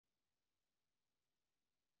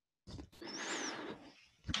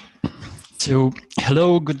So,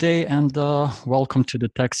 hello, good day, and welcome to the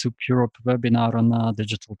TechSoup Europe webinar on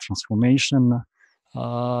digital transformation.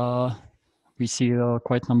 We see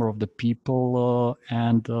quite a number of the people,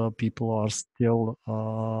 and people are still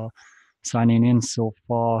signing in. So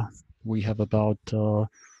far, we have about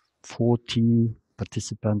 40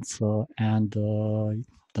 participants, and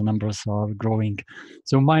the numbers are growing.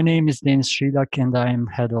 So, my name is Denis Šiljak, and I am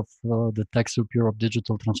head of the TechSoup Europe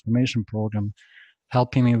Digital Transformation Program.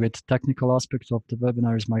 Helping me with technical aspects of the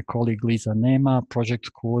webinar is my colleague Lisa Nema, project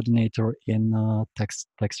coordinator in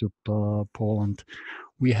TechSoup Poland.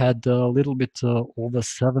 We had a little bit over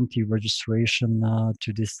 70 registration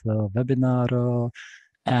to this webinar,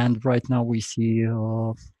 and right now we see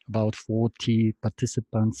about 40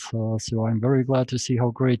 participants. So I'm very glad to see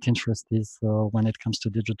how great interest is when it comes to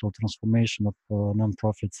digital transformation of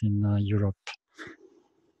nonprofits in Europe.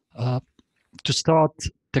 To start,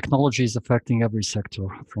 technology is affecting every sector,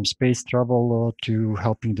 from space travel to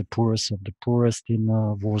helping the poorest of the poorest in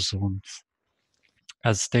war zones.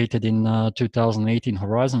 As stated in 2018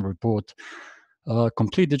 Horizon report,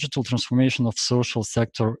 complete digital transformation of social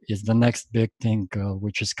sector is the next big thing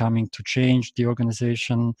which is coming to change the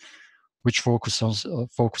organization, which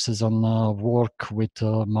focuses on work with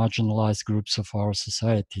marginalized groups of our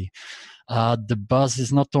society. The buzz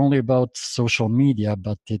is not only about social media,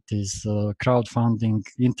 but it is crowdfunding,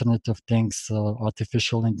 Internet of Things,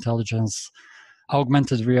 artificial intelligence,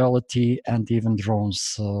 augmented reality, and even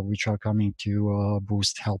drones, which are coming to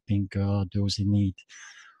boost helping those in need.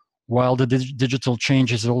 While the digital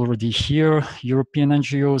change is already here, European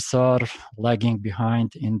NGOs are lagging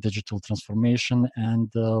behind in digital transformation, and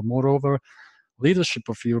moreover, leadership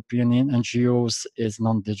of European NGOs is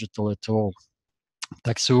non-digital at all.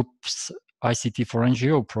 TechSoup's ICT for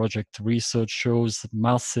NGO project research shows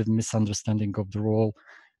massive misunderstanding of the role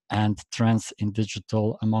and trends in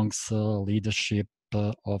digital amongst leadership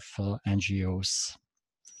of NGOs.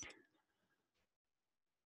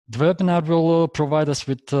 The webinar will provide us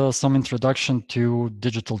with some introduction to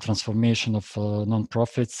digital transformation of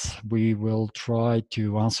nonprofits. We will try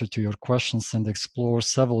to answer to your questions and explore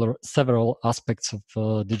several aspects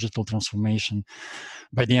of digital transformation.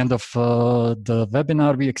 By the end of the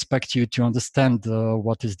webinar, we expect you to understand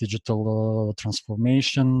what is digital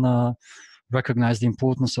transformation, recognize the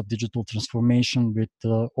importance of digital transformation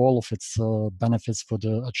with all of its benefits for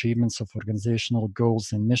the achievements of organizational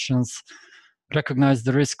goals and missions, recognize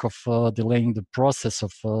the risk of delaying the process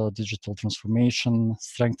of digital transformation,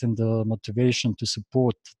 strengthen the motivation to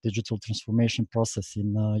support digital transformation process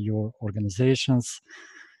in your organizations,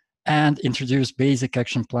 and introduce basic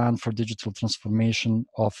action plan for digital transformation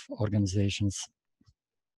of organizations.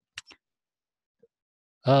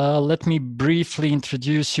 Let me briefly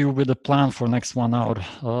introduce you with a plan for next 1 hour.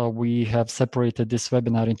 We have separated this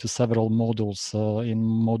webinar into several modules. In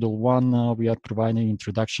module 1, we are providing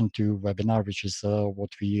introduction to webinar, which is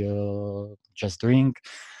what we just doing.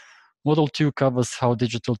 Module 2 covers how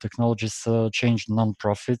digital technologies change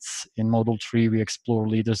nonprofits. In module 3, we explore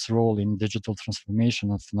leaders' role in digital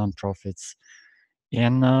transformation of nonprofits.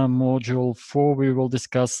 In module 4, we will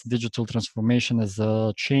discuss digital transformation as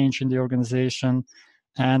a change in the organization.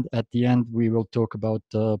 And at the end, we will talk about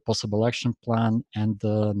the possible action plan and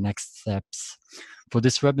the next steps. For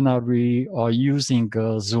this webinar, we are using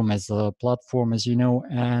Zoom as a platform, as you know,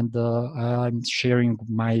 and I'm sharing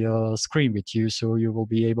my screen with you, so you will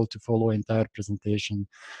be able to follow entire presentation.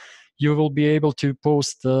 You will be able to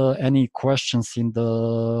post any questions in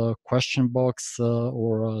the question box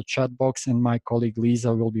or chat box, and my colleague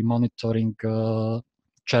Lisa will be monitoring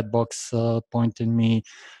chat box, pointing me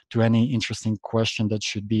to any interesting question that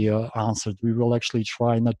should be answered. We will actually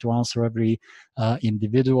try not to answer every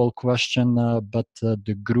individual question, but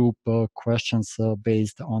the group questions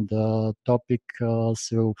based on the topic,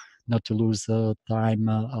 so not to lose time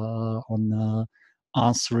on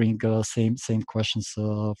answering same questions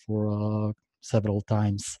for several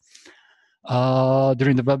times.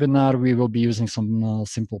 During the webinar, we will be using some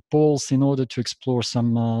simple polls in order to explore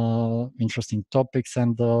some interesting topics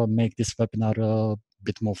and make this webinar a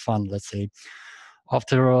bit more fun, let's say.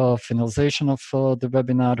 After finalization of the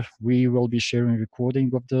webinar, we will be sharing recording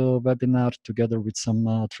of the webinar together with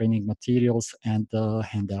some training materials and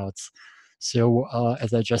handouts. So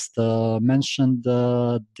as I just mentioned,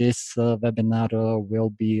 this webinar will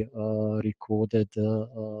be recorded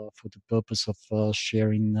for the purpose of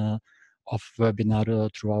sharing of webinar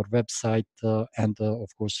through our website and of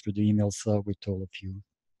course through the emails with all of you.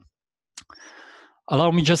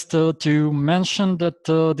 Allow me just to mention that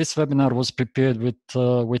this webinar was prepared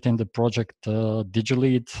within the project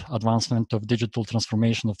DigiLead, Advancement of Digital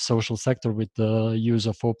Transformation of Social Sector with the use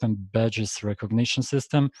of Open Badges Recognition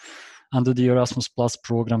System under the Erasmus Plus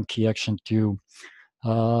program Key Action 2,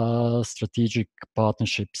 Strategic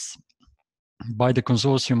Partnerships, by the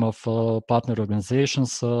consortium of partner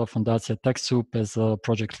organizations, Fundacja TechSoup as a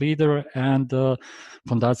project leader, and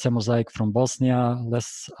Fundacja Mosaic from Bosnia,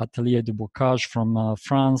 Les Ateliers de Bocage from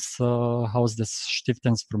France, Haus des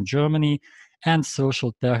Stiftens from Germany, and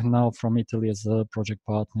Social Techno from Italy as project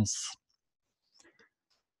partners.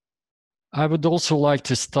 I would also like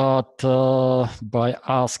to start by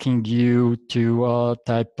asking you to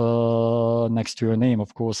type next to your name,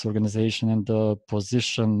 of course, organization and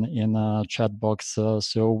position in a chat box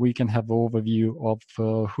so we can have an overview of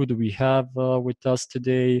who do we have with us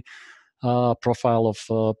today, profile of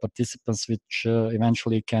participants, which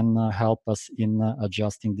eventually can help us in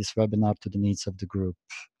adjusting this webinar to the needs of the group.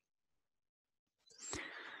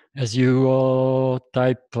 As you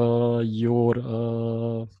type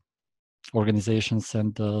your organizations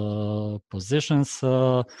and positions,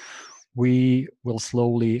 we will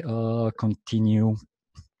slowly continue.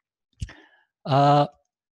 So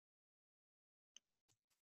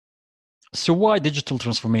why digital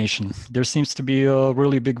transformation? There seems to be a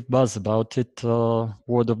really big buzz about it.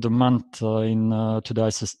 Word of the month in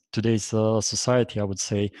today's society, I would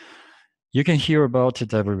say. You can hear about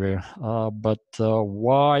it everywhere, but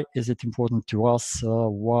why is it important to us?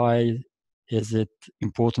 Why is it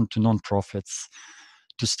important to nonprofits?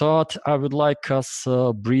 To start, I would like us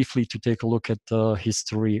briefly to take a look at the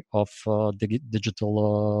history of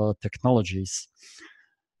digital technologies.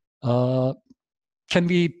 Can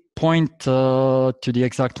we point to the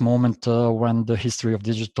exact moment when the history of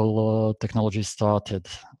digital technology started?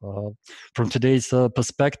 From today's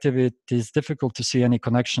perspective, it is difficult to see any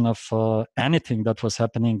connection of anything that was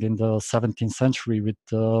happening in the 17th century with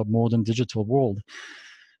the modern digital world.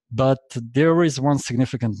 But there is one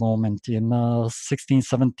significant moment. In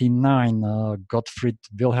 1679, Gottfried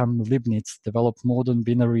Wilhelm Leibniz developed modern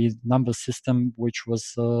binary number system, which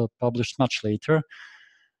was published much later.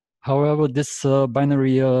 However, this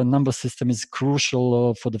binary number system is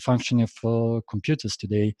crucial for the functioning of computers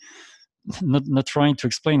today. Not trying to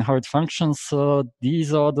explain how it functions,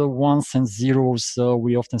 these are the ones and zeros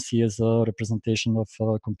we often see as a representation of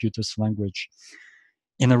computers' language.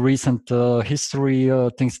 In a recent history,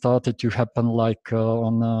 things started to happen like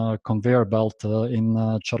on a conveyor belt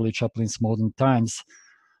in Charlie Chaplin's Modern Times.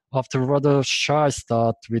 After a rather shy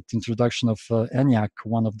start with introduction of ENIAC,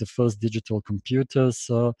 one of the first digital computers,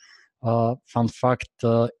 fun fact,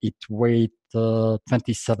 it weighed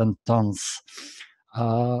 27 tons.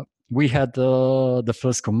 We had the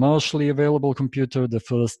first commercially available computer, the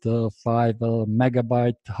first 5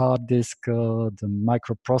 megabyte hard disk, the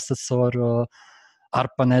microprocessor,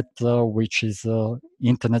 ARPANET, which is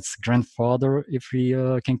internet's grandfather, if we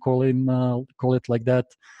can call it like that.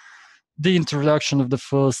 The introduction of the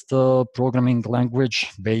first programming language,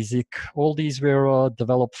 BASIC. All these were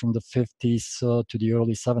developed from the 50s to the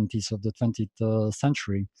early 70s of the 20th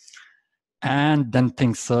century. And then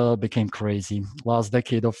things became crazy. Last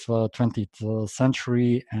decade of 20th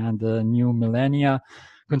century and the new millennia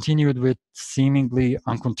continued with seemingly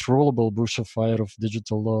uncontrollable bushel fire of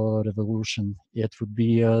digital revolution. It would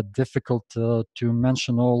be difficult to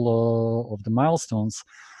mention all of the milestones.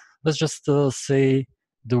 Let's just say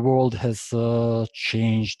the world has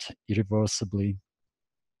changed irreversibly.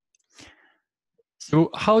 So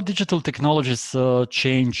how digital technologies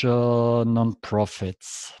change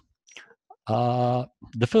nonprofits?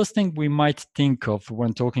 The first thing we might think of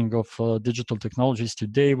when talking of digital technologies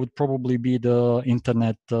today would probably be the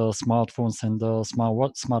internet, smartphones, and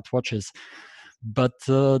smartwatches. But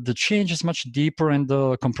the change is much deeper and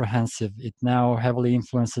comprehensive. It now heavily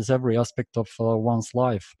influences every aspect of one's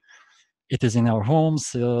life. It is in our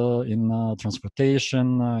homes, in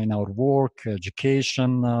transportation, in our work,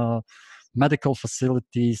 education, medical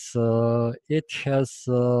facilities. It has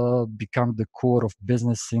become the core of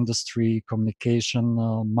business, industry, communication,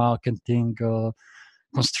 marketing,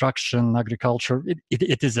 construction, agriculture.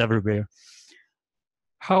 It is everywhere.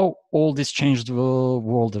 How all this changed the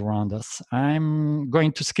world around us. I'm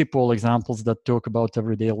going to skip all examples that talk about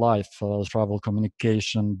everyday life, travel,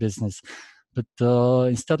 communication, business. But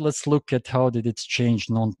instead, let's look at how did it change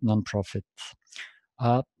non-profit.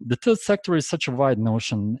 The third sector is such a wide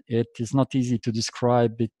notion. It is not easy to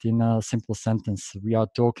describe it in a simple sentence. We are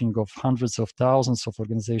talking of hundreds of thousands of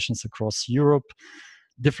organizations across Europe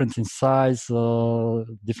different in size,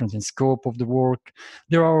 different in scope of the work.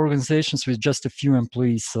 There are organizations with just a few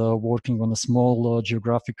employees working on a small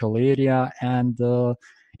geographical area, and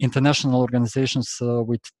international organizations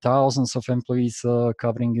with thousands of employees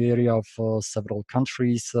covering the area of several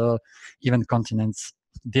countries, even continents.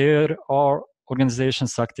 There are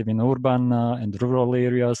organizations active in urban and rural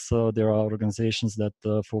areas. There are organizations that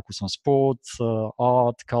focus on sports,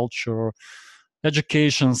 art, culture,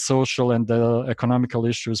 education, social and economical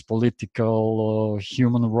issues, political,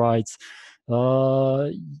 human rights.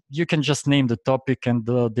 You can just name the topic and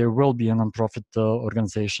there will be a nonprofit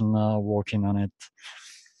organization working on it.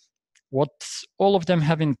 What all of them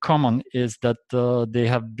have in common is that they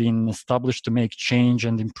have been established to make change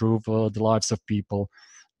and improve the lives of people.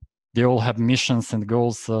 They all have missions and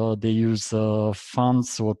goals. They use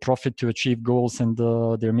funds or profit to achieve goals and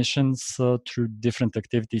their missions through different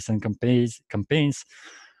activities and campaigns.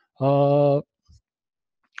 One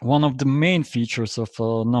of the main features of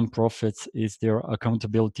nonprofits is their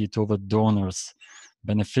accountability toward donors,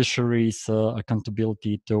 beneficiaries,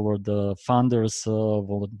 accountability toward the funders,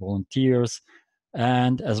 volunteers,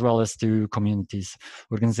 and as well as to communities.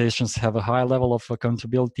 Organizations have a high level of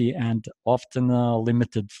accountability and often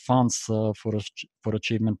limited funds for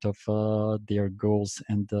achievement of their goals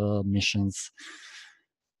and missions.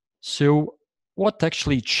 So what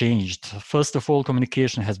actually changed? First of all,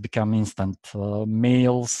 communication has become instant.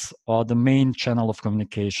 Mails are the main channel of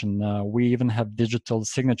communication. We even have digital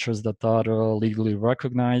signatures that are legally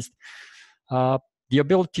recognized. The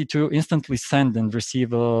ability to instantly send and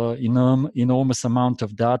receive an enormous amount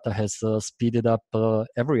of data has speeded up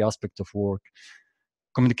every aspect of work.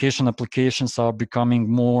 Communication applications are becoming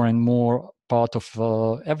more and more part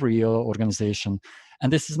of every organization.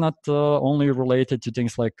 And this is not only related to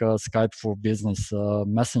things like Skype for Business,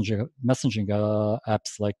 messaging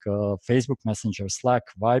apps like Facebook Messenger, Slack,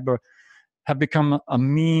 Viber have become a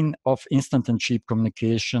mean of instant and cheap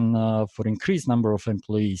communication for increased number of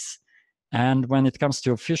employees. And when it comes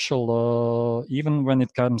to even when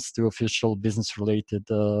it comes to official business-related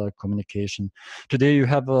communication, today you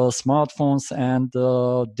have smartphones, and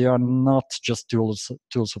they are not just tools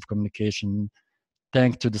of communication.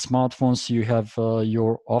 Thanks to the smartphones, you have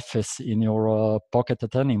your office in your pocket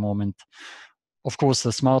at any moment. Of course,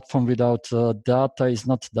 a smartphone without data is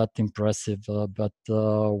not that impressive, but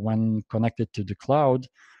when connected to the cloud,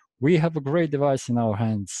 we have a great device in our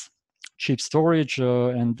hands. Cheap storage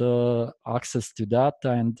and access to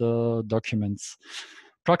data and documents.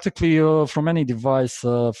 Practically from any device,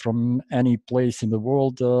 from any place in the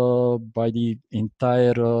world, by the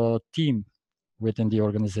entire team within the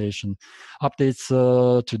organization. Updates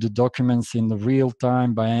to the documents in real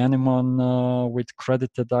time by anyone with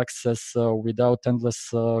credited access without endless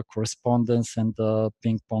correspondence and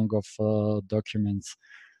ping pong of documents.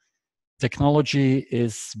 Technology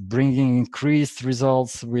is bringing increased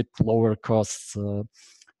results with lower costs.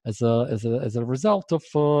 As a result of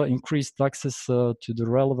increased access to the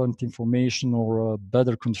relevant information or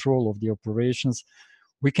better control of the operations,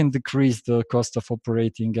 we can decrease the cost of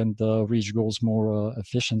operating and reach goals more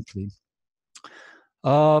efficiently.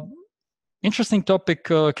 Interesting topic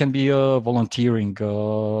can be volunteering.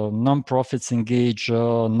 Nonprofits engage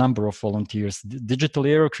a number of volunteers. The digital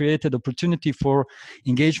era created opportunity for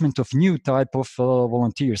engagement of new type of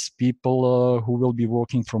volunteers, people who will be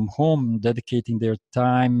working from home, dedicating their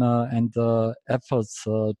time and efforts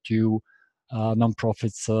to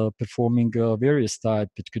nonprofits performing various type.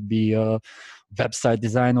 It could be website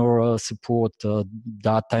design or support,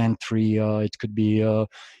 data entry. It could be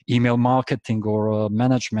email marketing or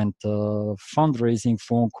management, fundraising,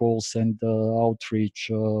 phone calls and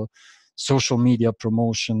outreach, social media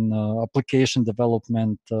promotion, application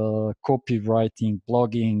development, copywriting,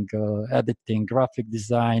 blogging, editing, graphic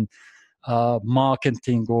design,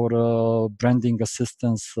 marketing or branding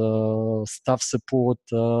assistance, staff support.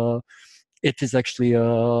 It is actually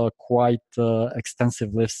a quite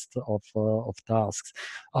extensive list of tasks.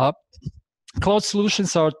 Cloud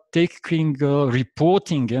solutions are taking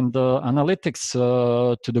reporting and analytics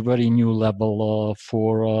to the very new level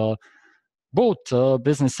for both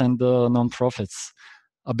business and nonprofits.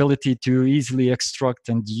 Ability to easily extract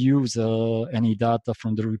and use any data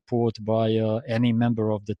from the report by any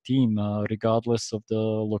member of the team, regardless of the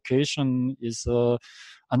location, is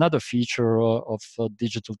another feature of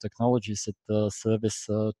digital technologies at service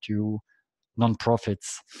to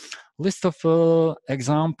nonprofits. List of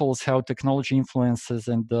examples how technology influences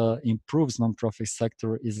and improves nonprofit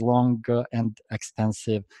sector is long and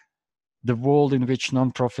extensive. The world in which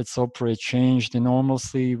nonprofits operate changed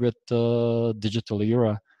enormously with the digital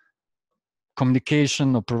era.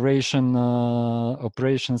 communication, operations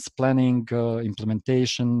planning,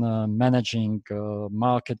 implementation, managing,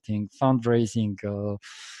 marketing, fundraising,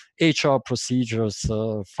 HR procedures,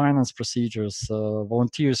 finance procedures,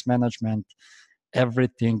 volunteers management.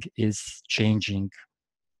 Everything is changing.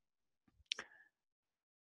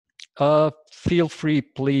 Feel free,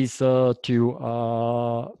 please,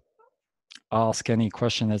 to ask any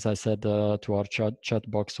question, as I said, to our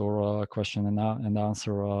chat box or question and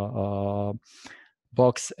answer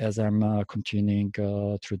box as I'm continuing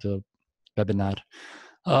through the webinar.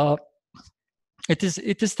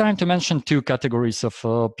 It is time to mention two categories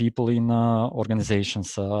of people in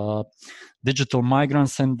organizations: digital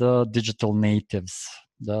migrants and digital natives.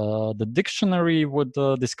 The dictionary would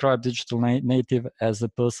describe digital native as a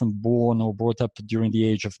person born or brought up during the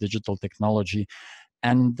age of digital technology,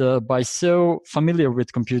 and by so familiar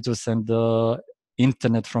with computers and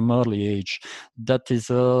internet from early age. That is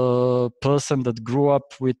a person that grew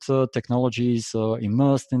up with technologies,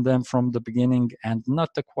 immersed in them from the beginning, and not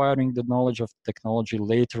acquiring the knowledge of technology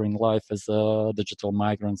later in life as digital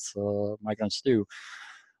migrants do.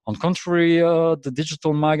 On contrary, the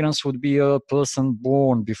digital migrants would be a person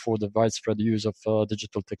born before the widespread use of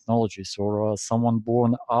digital technologies, or someone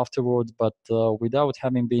born afterward, but without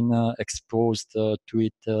having been exposed to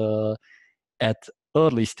it at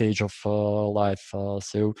early stage of life.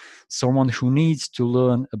 So someone who needs to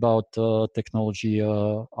learn about technology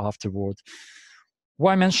afterward.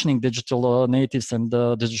 Why mentioning digital natives and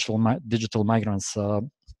digital migrants?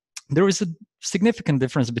 There is a significant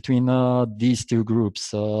difference between these two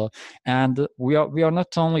groups, and we are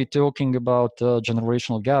not only talking about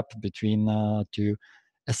generational gap between two.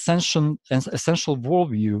 Essential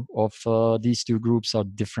worldview of these two groups are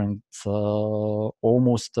different,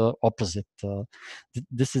 almost opposite.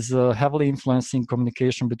 This is heavily influencing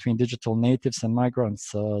communication between digital natives and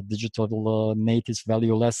migrants. Digital natives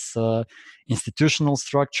value less institutional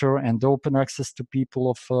structure and open access to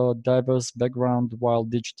people of diverse background, while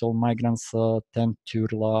digital migrants tend to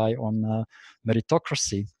rely on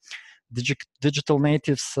meritocracy. Digital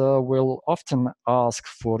natives will often ask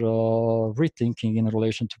for rethinking in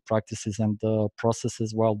relation to practices and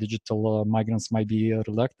processes, while digital migrants might be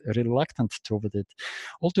reluctant toward it.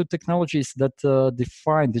 Although technologies that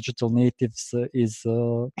define digital natives is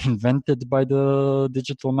invented by the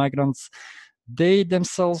digital migrants, they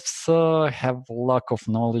themselves have lack of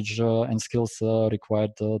knowledge and skills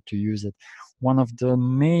required to use it. One of the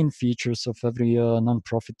main features of every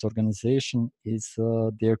nonprofit organization is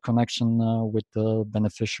their connection with the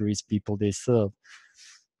beneficiaries, people they serve.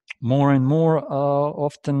 More and more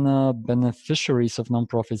often beneficiaries of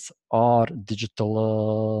nonprofits are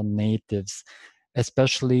digital natives,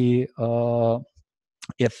 especially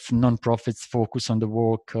if nonprofits focus on the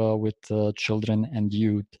work with children and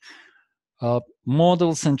youth.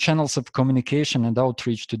 Models and channels of communication and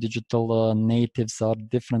outreach to digital natives are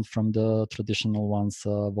different from the traditional ones.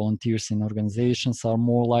 Volunteers in organizations are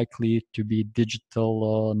more likely to be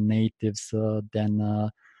digital natives than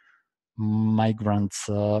migrants.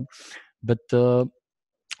 But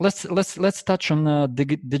let's touch on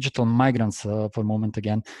digital migrants for a moment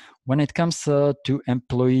again. When it comes to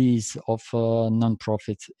employees of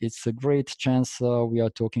nonprofits, it's a great chance we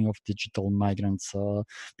are talking of digital migrants,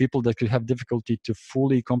 people that could have difficulty to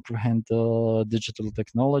fully comprehend digital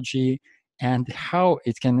technology and how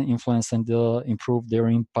it can influence and improve their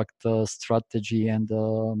impact strategy and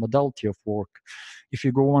modality of work. If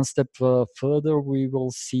you go one step further, we will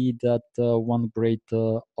see that one great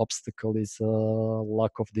obstacle is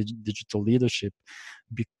lack of digital leadership,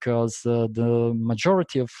 because the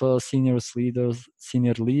majority of senior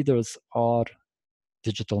leaders are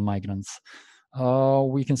digital migrants.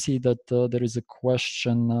 We can see that there is a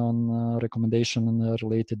question on recommendation on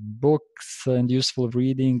related books and useful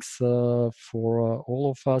readings for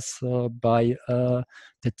all of us by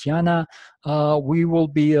Tatiana. We will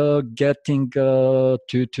be getting to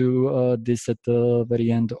this at the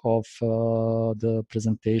very end of the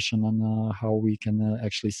presentation on how we can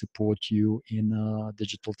actually support you in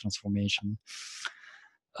digital transformation.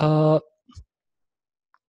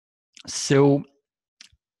 So,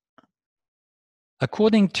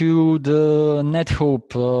 according to the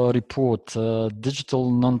NetHope report,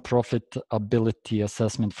 Digital Nonprofit Ability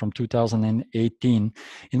Assessment from 2018,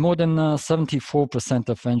 in more than 74%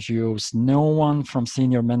 of NGOs, no one from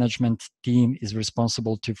senior management team is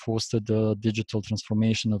responsible to foster the digital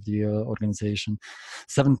transformation of the organization.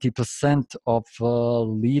 70% of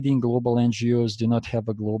leading global NGOs do not have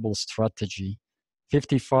a global strategy.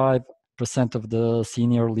 55% 90% of the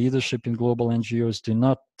senior leadership in global NGOs do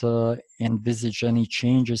not envisage any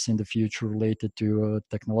changes in the future related to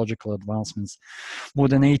technological advancements. More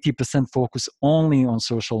than 80% focus only on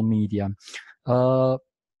social media.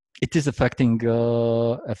 It is affecting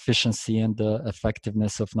efficiency and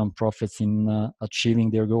effectiveness of nonprofits in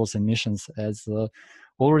achieving their goals and missions. As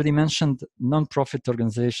already mentioned, nonprofit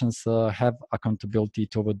organizations have accountability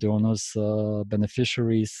toward donors,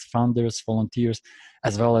 beneficiaries, funders, volunteers,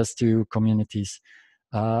 as well as to communities.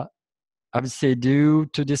 I would say, due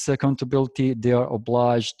to this accountability, they are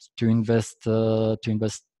obliged to invest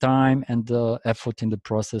time and effort in the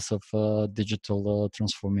process of digital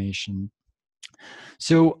transformation.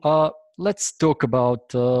 So let's talk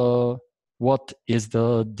about what is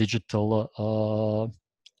the digital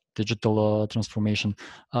transformation.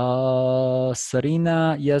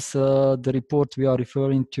 Sarina, yes, the report we are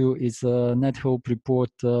referring to is a NetHope report,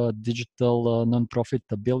 Digital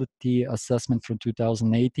Non-Profitability Assessment from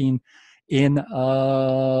 2018. In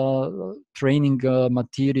training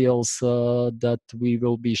materials that we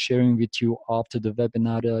will be sharing with you after the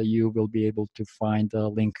webinar, you will be able to find a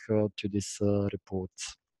link to this report.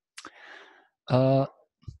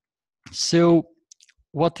 So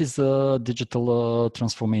what is digital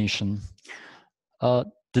transformation?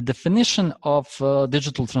 The definition of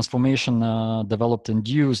digital transformation developed and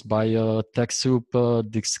used by TechSoup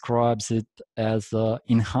describes it as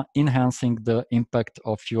enhancing the impact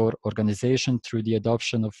of your organization through the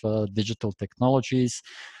adoption of digital technologies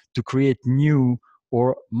to create new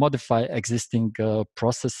or modify existing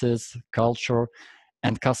processes, culture,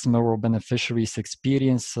 and customer or beneficiaries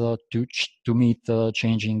experience to meet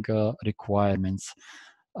changing requirements.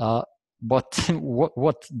 But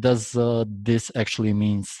what does this actually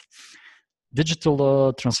means?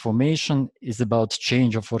 Digital transformation is about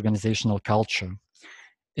change of organizational culture.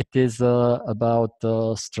 It is about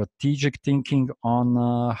strategic thinking on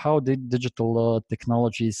how the digital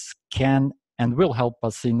technologies can and will help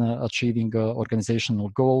us in achieving organizational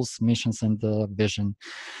goals, missions, and vision.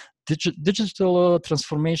 Digital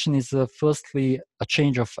transformation is firstly a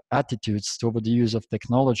change of attitudes toward the use of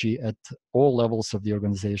technology at all levels of the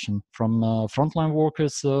organization, from frontline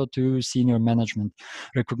workers to senior management.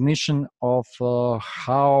 Recognition of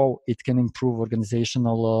how it can improve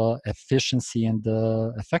organizational efficiency and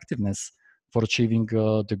effectiveness for achieving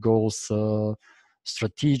the goals.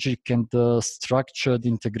 Strategic and structured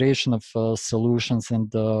integration of solutions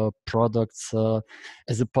and products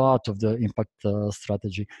as a part of the impact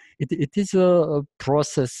strategy. It is a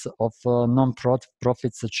process of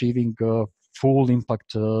non-profits achieving full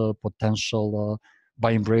impact potential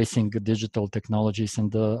by embracing digital technologies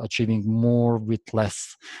and achieving more with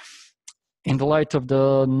less. In the light of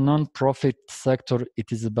the non-profit sector,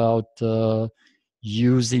 it is about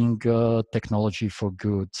using technology for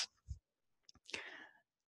good.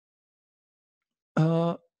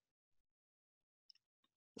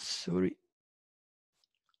 Sorry.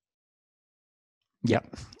 Yeah.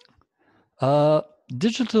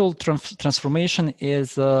 Digital transformation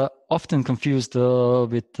is often confused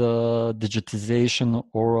with digitization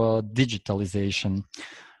or digitalization.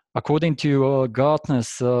 According to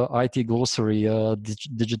Gartner's IT glossary,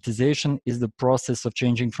 digitization is the process of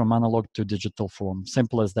changing from analog to digital form.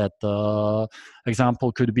 Simple as that.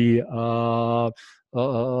 Example could be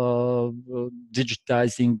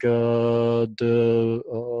digitizing the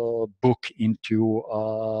book into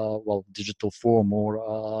digital form,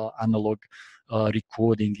 or analog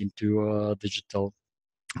recording into digital.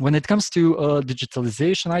 When it comes to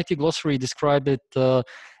digitalization, IT glossary describe it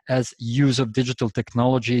as use of digital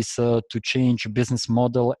technologies to change business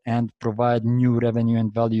model and provide new revenue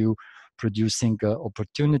and value producing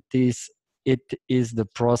opportunities. It is the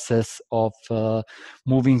process of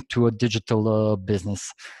moving to a digital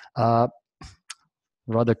business.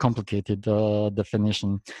 Rather complicated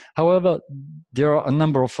definition. However, there are a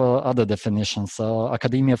number of other definitions.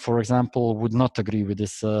 Academia, for example, would not agree with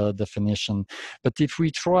this definition. But if we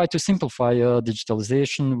try to simplify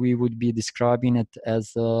digitalization, we would be describing it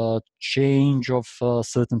as a change of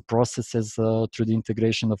certain processes through the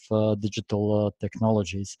integration of digital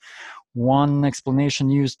technologies. One explanation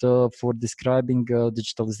used for describing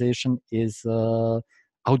digitalization is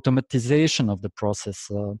automatization of the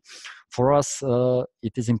process. For us,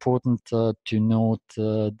 it is important to note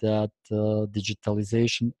that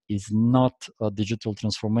digitalization is not a digital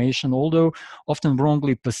transformation, although often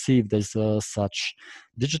wrongly perceived as such.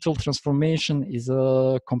 Digital transformation is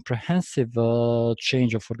a comprehensive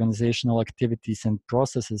change of organizational activities and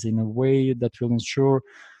processes in a way that will ensure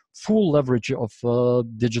full leverage of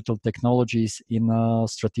digital technologies in a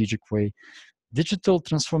strategic way. Digital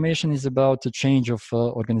transformation is about a change of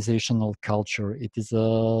organizational culture. It is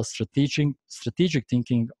a strategic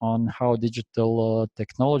thinking on how digital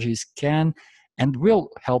technologies can and will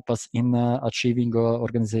help us in achieving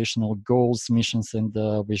organizational goals, missions, and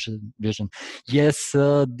vision. Yes,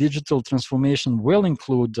 digital transformation will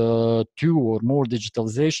include 2 or more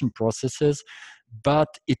digitalization processes, but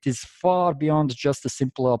it is far beyond just a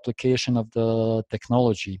simple application of the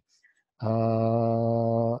technology.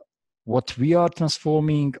 What we are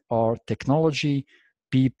transforming are technology,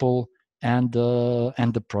 people, and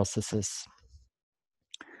the processes.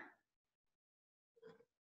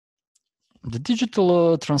 The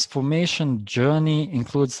digital transformation journey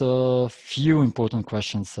includes a few important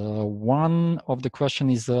questions. One of the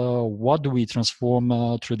questions is what do we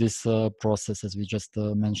transform through this process, as we just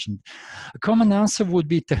mentioned. A common answer would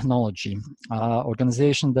be technology.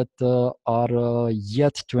 Organizations that are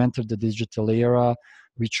yet to enter the digital era,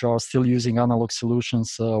 which are still using analog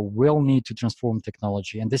solutions, will need to transform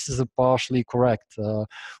technology. And this is partially correct.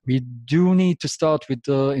 We do need to start with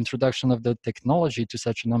the introduction of the technology to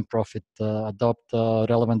such a nonprofit, adopt a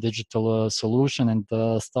relevant digital solution,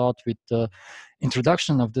 and start with the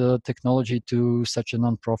introduction of the technology to such a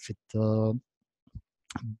nonprofit.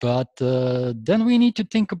 But then we need to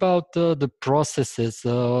think about the processes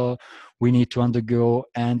we need to undergo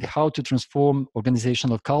and how to transform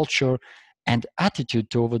organizational culture and attitude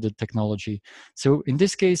toward the technology. So in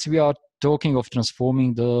this case, we are talking of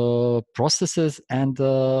transforming the processes and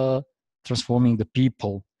transforming the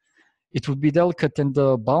people. It would be delicate and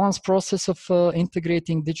balanced process of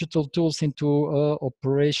integrating digital tools into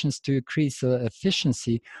operations to increase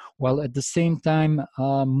efficiency, while at the same time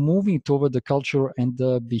moving toward the culture and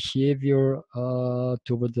the behavior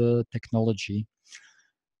toward the technology.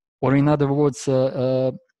 Or in other words,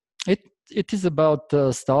 it is about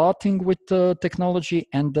starting with technology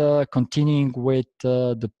and continuing with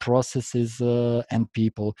the processes and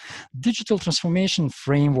people. Digital transformation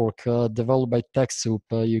framework developed by TechSoup,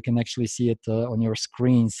 you can actually see it on your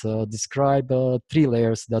screens, describe 3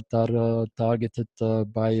 layers that are targeted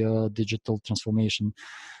by digital transformation.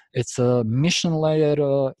 It's a mission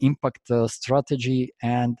layer, impact strategy,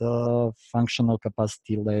 and functional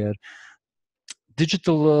capacity layer.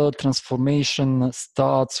 Digital transformation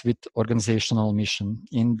starts with organizational mission.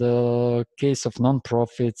 In the case of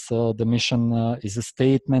nonprofits, the mission is a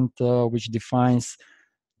statement which defines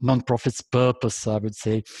nonprofit's purpose, I would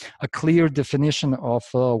say. A clear definition of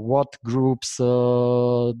what groups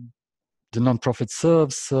the nonprofit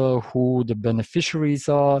serves, who the beneficiaries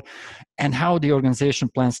are, and how the organization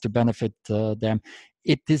plans to benefit them.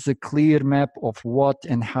 It is a clear map of what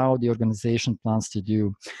and how the organization plans to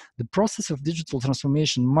do. The process of digital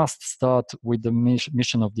transformation must start with the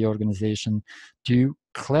mission of the organization. To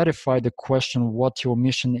clarify the question what your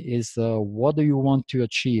mission is, what do you want to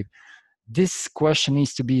achieve? This question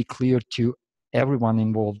needs to be clear to everyone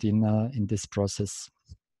involved in this process.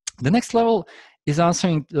 The next level is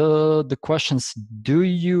answering the questions, do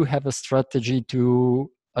you have a strategy to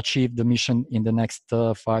achieve the mission in the next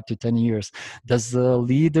 5 to 10 years? Does the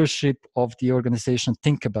leadership of the organization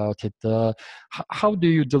think about it? How do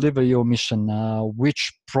you deliver your mission?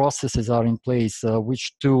 Which processes are in place?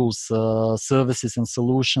 Which tools, services, and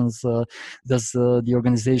solutions does the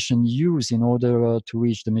organization use in order to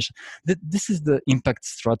reach the mission? This is the impact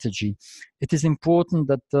strategy. It is important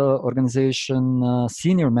that the organization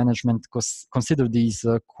senior management consider these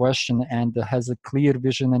questions and has a clear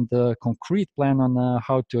vision and a concrete plan on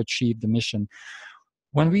how to achieve the mission.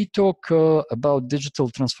 When we talk about digital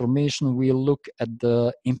transformation, we look at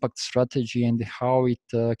the impact strategy and how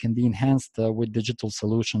it can be enhanced with digital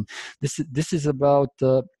solution. This is about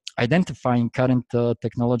identifying current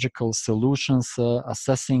technological solutions,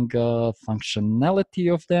 assessing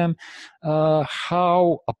functionality of them,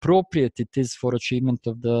 how appropriate it is for achievement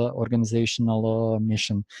of the organizational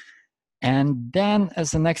mission. And then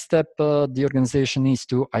as a next step, the organization needs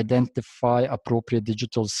to identify appropriate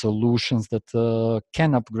digital solutions that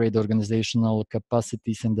can upgrade organizational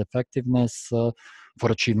capacities and effectiveness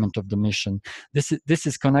for achievement of the mission. This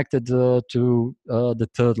is connected to the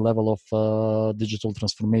 3rd level of digital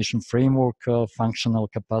transformation framework, functional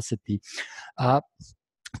capacity.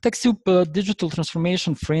 TechSoup Digital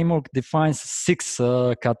Transformation Framework defines 6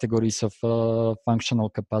 categories of functional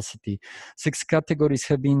capacity. 6 categories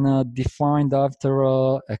have been defined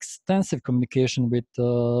after extensive communication with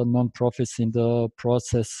nonprofits in the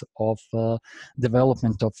process of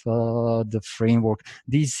development of the framework.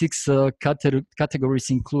 These 6 categories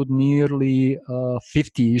include nearly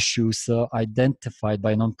 50 issues identified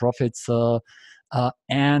by nonprofits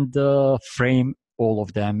and frame all of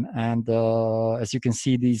them. And as you can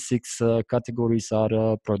see, these 6 categories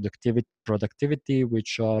are productivity,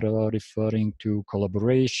 which are referring to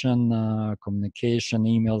collaboration, communication,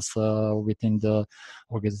 emails within the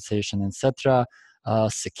organization, etc.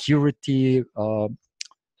 Security,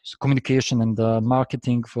 communication and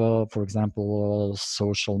marketing, for example,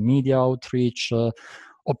 social media outreach,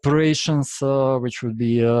 operations, which would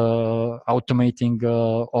be automating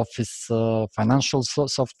office financial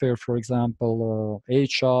software, for example,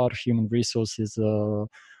 HR, human resources,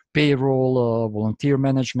 payroll, volunteer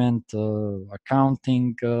management,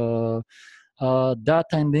 accounting,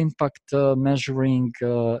 data and impact measuring,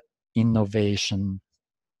 innovation.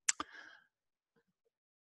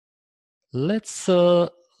 Let's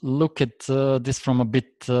look at this from a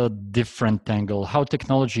bit different angle, how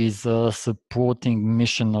technology is supporting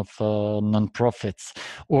mission of nonprofits,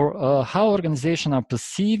 or how organizations are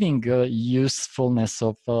perceiving usefulness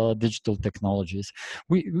of digital technologies.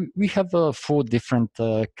 We have 4 different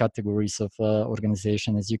categories of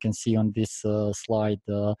organization, as you can see on this slide.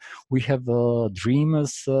 We have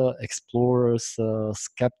dreamers, explorers,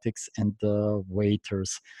 skeptics, and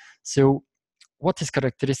waiters. So what is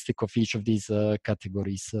characteristic of each of these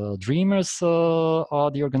categories? Dreamers are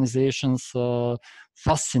the organizations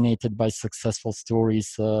fascinated by successful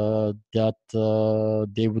stories that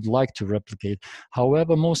they would like to replicate.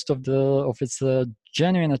 However, most of its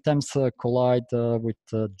genuine attempts collide with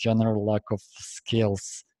general lack of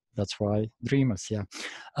skills. That's why dreamers, yeah.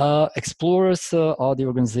 Explorers are the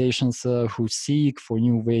organizations who seek for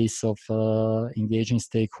new ways of engaging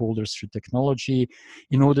stakeholders through technology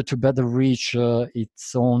in order to better reach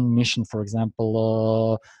its own mission. For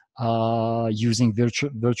example, using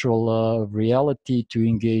virtual reality to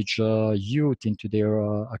engage youth into their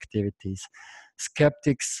activities.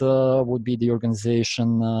 Skeptics would be the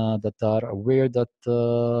organization that are aware that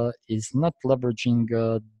is not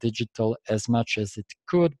leveraging digital as much as it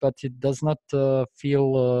could, but it does not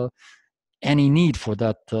feel any need for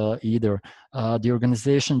that either. The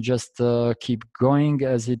organization just keep going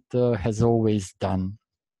as it has always done.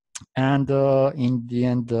 And in the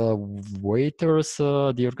end, waiters,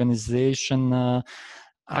 the organization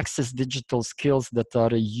access digital skills that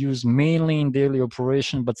are used mainly in daily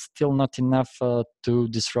operation, but still not enough to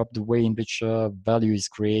disrupt the way in which value is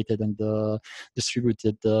created and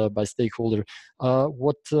distributed by stakeholder.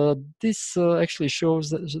 What this actually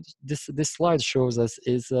shows, this slide shows us,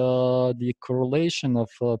 is the correlation of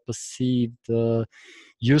perceived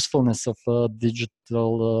usefulness of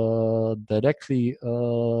digital directly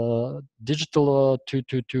digital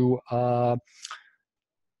to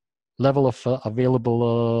level of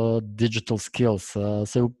available digital skills.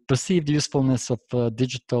 So perceived usefulness of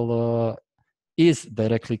digital is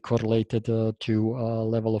directly correlated to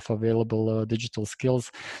level of available digital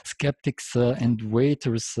skills. Skeptics and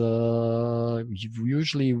waiters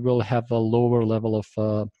usually will have a lower level of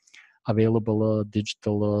available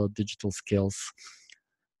digital skills.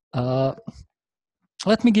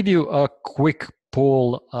 Let me give you a quick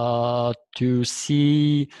poll to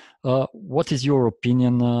see what is your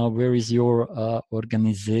opinion, where is your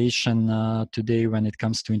organization today when it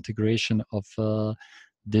comes to integration of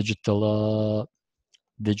digital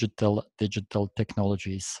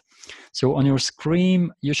technologies. So on your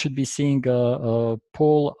screen, you should be seeing a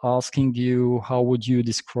poll asking you how would you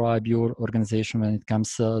describe your organization when it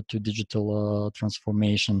comes to digital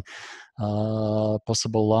transformation.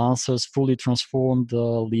 Possible answers: fully transformed,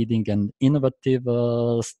 leading and innovative,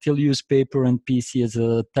 still use paper and PC as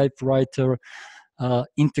a typewriter,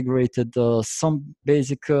 integrated some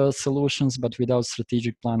basic solutions, but without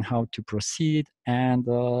strategic plan how to proceed, and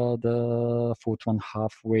the fourth one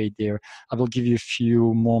halfway there. I will give you a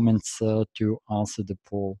few moments to answer the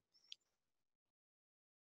poll.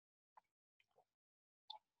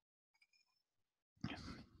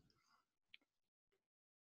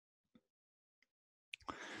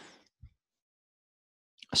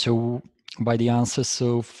 So by the answers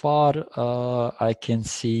so far, I can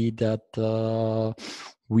see that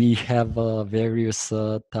we have various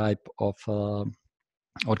type of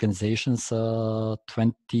organizations.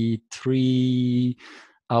 23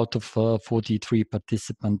 out of 43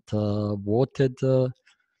 participants voted.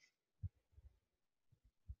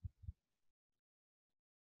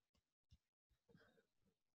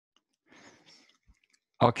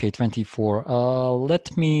 Okay, 24.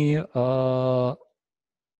 Let me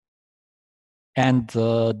end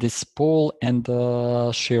this poll and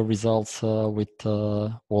share results with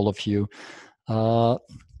all of you.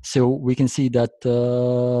 So we can see that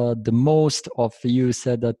the most of you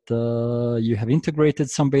said that you have integrated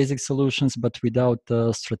some basic solutions, but without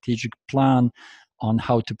a strategic plan on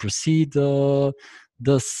how to proceed.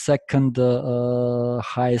 The second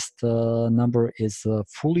highest number is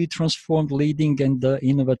fully transformed, leading, and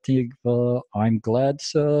innovative. I'm glad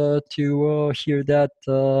to hear that.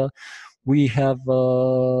 We have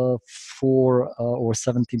 4 or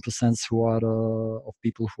 17% who are of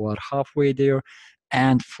people who are halfway there,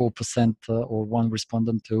 and 4% or one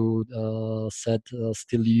respondent who said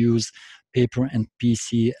still use paper and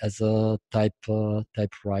PC as a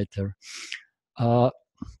typewriter.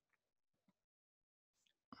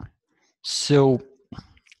 So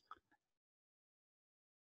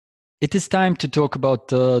it is time to talk about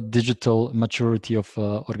the digital maturity of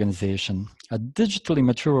organization. A digitally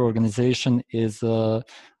mature organization is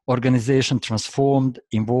organization transformed,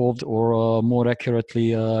 involved, or more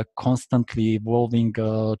accurately, constantly evolving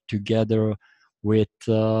together with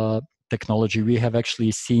technology. We have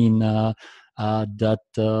actually seen that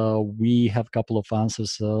we have a couple of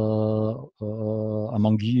answers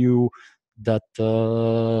among you that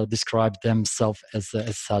describe themselves as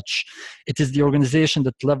such. It is the organization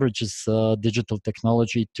that leverages digital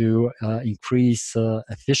technology to increase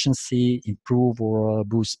efficiency, improve or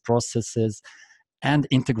boost processes, and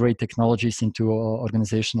integrate technologies into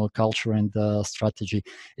organizational culture and strategy.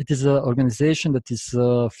 It is an organization that is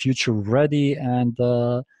future ready and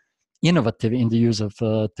innovative in the use of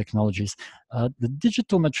technologies. The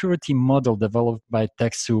digital maturity model developed by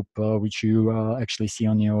TechSoup, which you actually see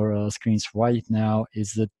on your screens right now,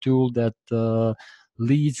 is a tool that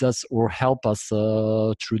leads us or help us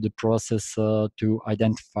through the process to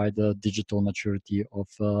identify the digital maturity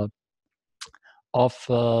of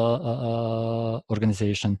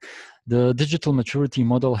organization. The digital maturity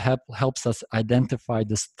model helps us identify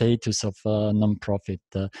the status of a nonprofit.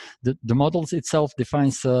 The models itself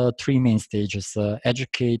defines 3 main stages: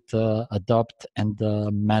 educate, adopt, and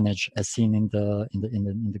manage, as seen in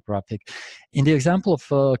the graphic. In the example of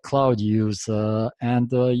cloud use,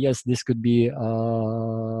 and yes, this could be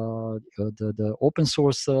the open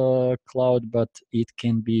source cloud, but it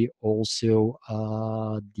can be also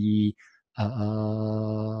the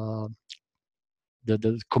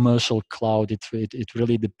commercial cloud. It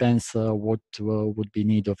really depends what would be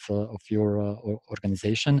need of your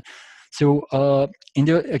organization. So in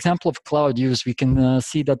the example of cloud use, we can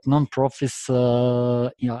see that nonprofits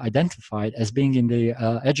identified as being in the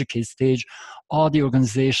educate stage are the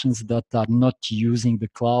organizations that are not using the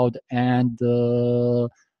cloud and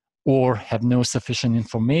or have no sufficient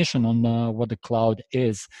information on what the cloud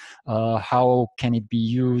is, how can it be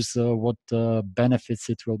used, what benefits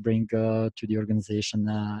it will bring to the organization,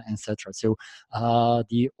 etc. So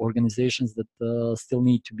the organizations that still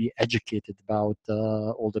need to be educated about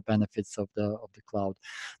all the benefits of the cloud.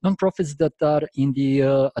 Nonprofits that are in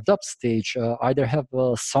the adopt stage either have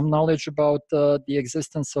some knowledge about the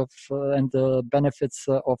existence of and the benefits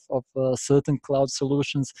of certain cloud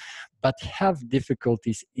solutions, but have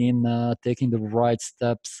difficulties in taking the right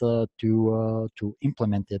steps to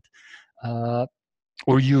implement it,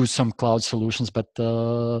 or use some cloud solutions, but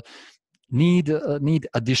need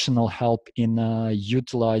additional help in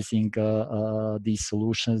utilizing these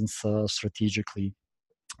solutions strategically.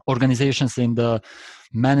 Organizations in the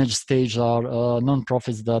managed stage are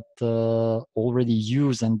nonprofits that already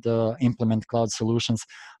use and implement cloud solutions.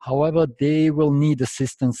 However, they will need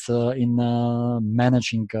assistance in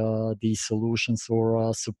managing these solutions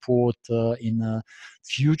or support in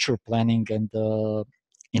future planning and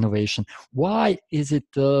innovation. Why is it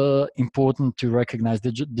important to recognize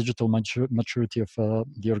the digital maturity of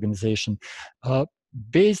the organization?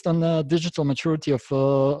 Based on the digital maturity of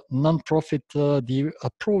nonprofit, the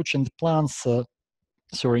approach and plans, the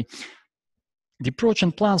approach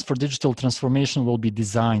and plans for digital transformation will be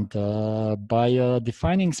designed by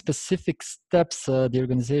defining specific steps the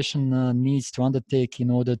organization needs to undertake in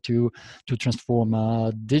order to transform.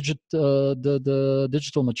 The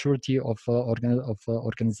digital maturity of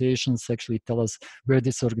organizations actually tell us where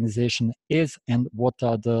this organization is and what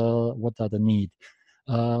are the needs.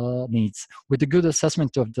 With a good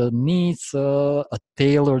assessment of the needs, a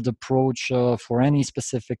tailored approach for any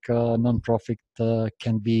specific nonprofit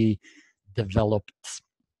can be developed.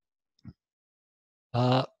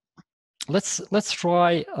 Let's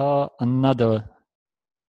try another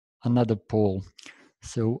poll.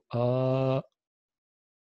 So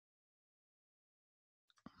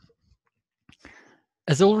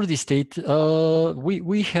as already stated,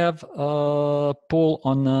 we have a poll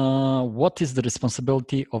on what is the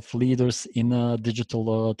responsibility of leaders in a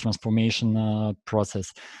digital transformation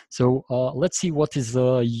process. So let's see what is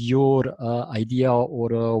your idea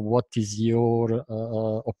or what is your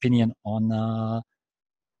opinion on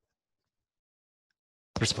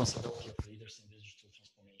responsibility of leaders in digital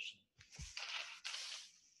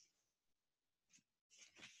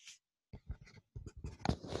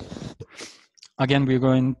again, we're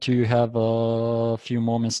going to have a few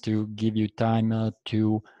moments to give you time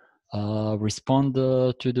to respond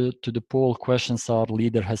to the poll. Questions are: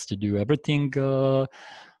 leader has to do everything.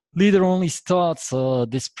 Leader only starts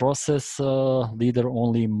this process. Leader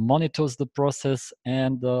only monitors the process,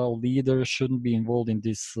 and leader shouldn't be involved in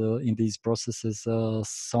these processes.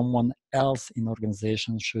 Someone else in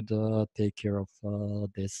organization should take care of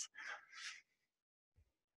this.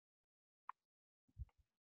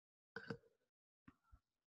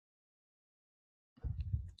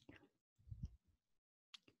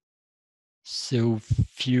 So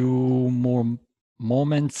few more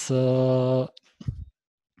moments,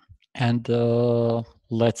 and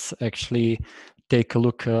let's actually take a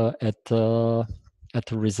look at the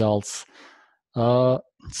results.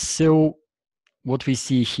 So what we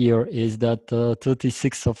see here is that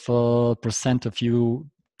 36% of you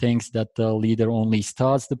thinks that the leader only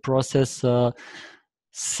starts the process.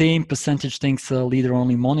 Same percentage thinks leader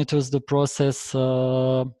only monitors the process.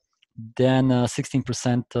 Then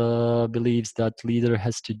 16% believes that leader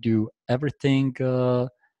has to do everything,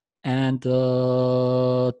 and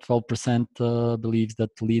 12% believes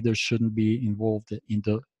that leader shouldn't be involved in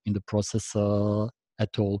the process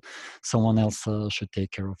at all. Someone else should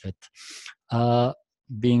take care of it.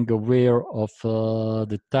 Being aware of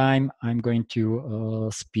the time, I'm going to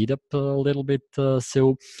speed up a little bit.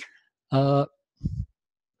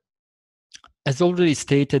 As already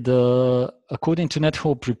stated, according to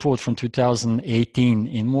NetHope report from 2018,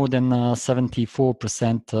 in more than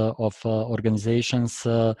 74% of organizations,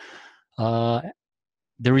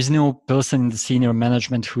 there is no person in the senior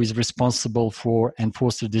management who is responsible for and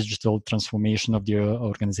foster digital transformation of the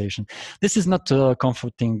organization. This is not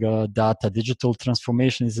comforting data. Digital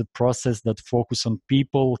transformation is a process that focuses on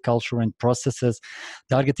people, culture, and processes,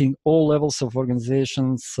 targeting all levels of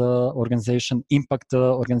organization, impact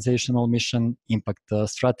organizational mission, impact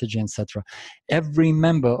strategy, etc. Every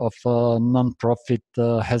member of a non-profit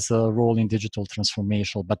has a role in digital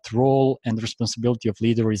transformation, but role and responsibility of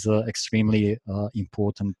leader is extremely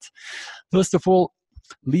important. First of all,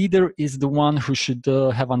 leader is the one who should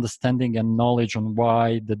have understanding and knowledge on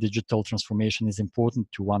why the digital transformation is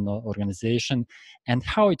important to one organization and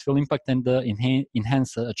how it will impact and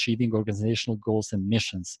enhance achieving organizational goals and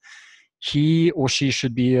missions. He or she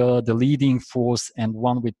should be the leading force and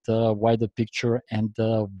one with a wider picture and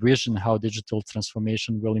vision how digital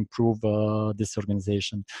transformation will improve this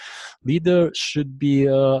organization. Leader should be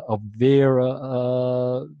aware.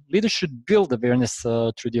 Leaders should build awareness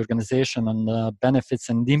through the organization on benefits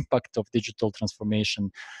and impact of digital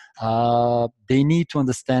transformation. They need to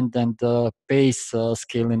understand and pace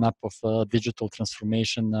scaling up of digital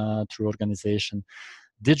transformation through organization.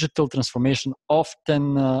 Digital transformation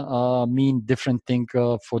often mean different thing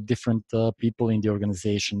for different people in the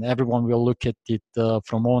organization. Everyone will look at it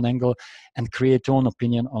from one angle and create own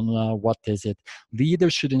opinion on what is it.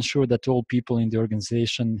 Leaders should ensure that all people in the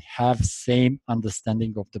organization have same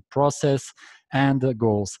understanding of the process and the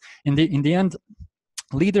goals. In the end,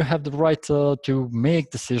 leader have the right to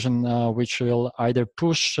make decision which will either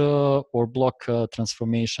push or block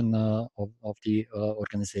transformation of the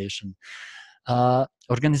organization.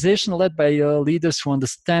 Organization led by leaders who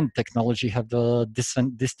understand technology have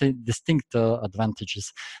distinct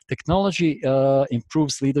advantages. Technology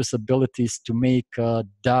improves leaders' abilities to make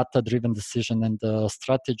data-driven decisions and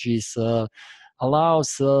strategies,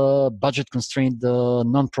 allows budget-constrained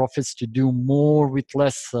nonprofits to do more with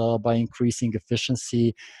less by increasing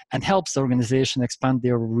efficiency, and helps the organization expand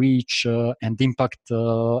their reach and impact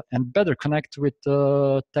and better connect with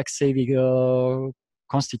tech-savvy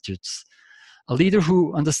constitutes. A leader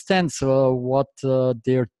who understands what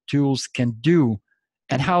their tools can do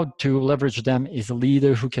and how to leverage them is a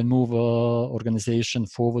leader who can move organization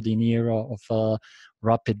forward in era of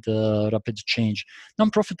rapid change.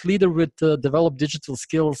 Nonprofit leader with developed digital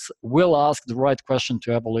skills will ask the right question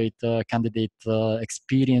to evaluate candidate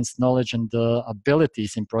experience, knowledge, and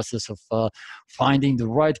abilities in process of finding the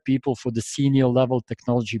right people for the senior level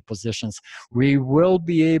technology positions. We will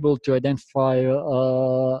be able to identify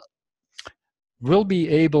will be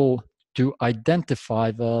able to identify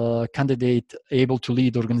the candidate able to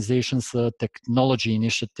lead organizations' technology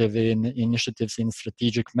initiatives in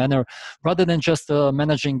strategic manner, rather than just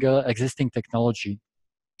managing existing technology.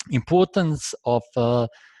 Importance of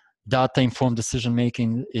data-informed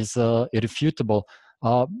decision-making is irrefutable.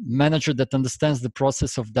 Manager that understands the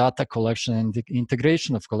process of data collection and the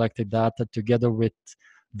integration of collected data together with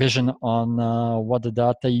vision on what the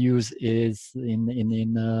data use is in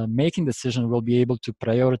making decision will be able to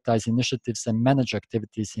prioritize initiatives and manage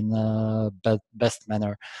activities in best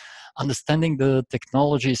manner. Understanding the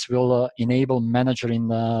technologies will enable manager in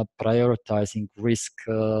prioritizing risk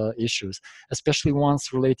issues, especially ones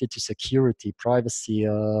related to security, privacy,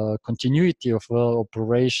 continuity of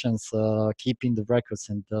operations, keeping the records,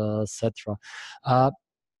 and etc.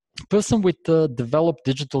 Person with developed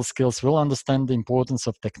digital skills will understand the importance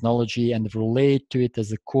of technology and relate to it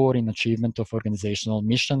as a core in achievement of organizational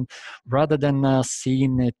mission, rather than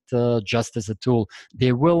seeing it just as a tool.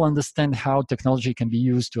 They will understand how technology can be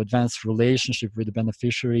used to advance relationship with the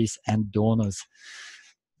beneficiaries and donors.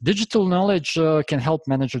 Digital knowledge can help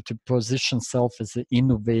manager to position self as an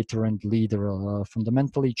innovator and leader,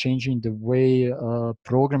 fundamentally changing the way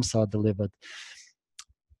programs are delivered,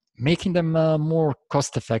 making them more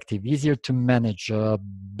cost effective, easier to manage,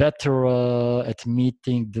 better at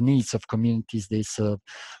meeting the needs of communities they serve.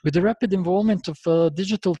 With the rapid involvement of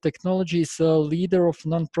digital technologies, leader of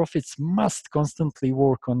nonprofits must constantly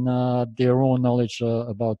work on their own knowledge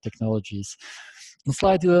about technologies. In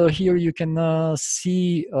slide here, you can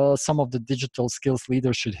see some of the digital skills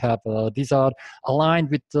leaders should have. These are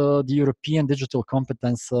aligned with the European Digital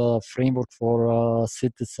Competence Framework for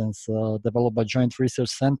Citizens, developed by Joint Research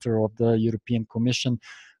Center of the European Commission,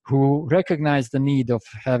 who recognize the need of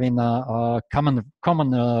having a common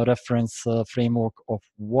reference framework of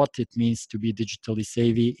what it means to be digitally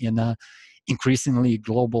savvy in a increasingly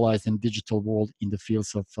globalized and digital world in the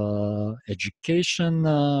fields of education,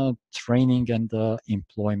 training, and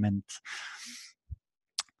employment.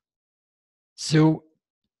 So,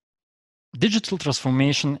 digital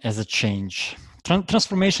transformation as a change.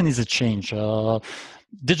 Transformation is a change.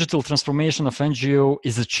 Digital transformation of NGO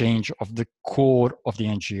is a change of the core of the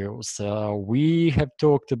NGOs. We have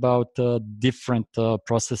talked about different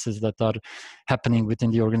processes that are happening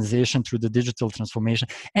within the organization through the digital transformation.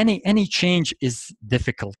 Any change is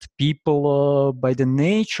difficult. People, by the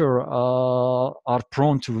nature, are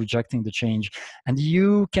prone to rejecting the change, and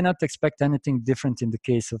you cannot expect anything different in the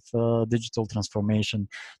case of digital transformation.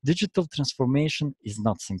 Digital transformation is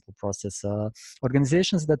not a simple process.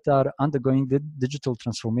 Organizations that are undergoing the digital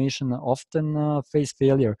transformation often face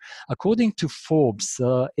failure. According to Forbes,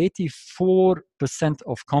 84%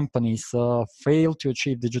 of companies fail to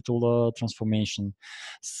achieve digital transformation.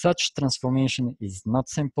 Such transformation is not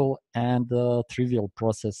simple and a trivial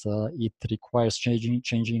process. It requires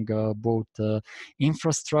changing both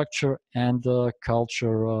infrastructure and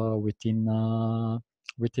culture within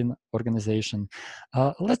organization.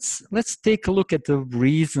 Let's take a look at the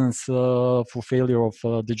reasons for failure of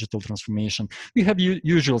digital transformation. We have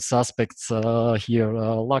usual suspects here: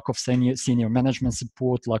 lack of senior management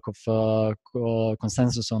support, lack of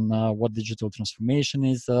consensus on what digital transformation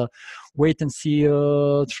is, wait and see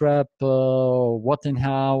trap, what and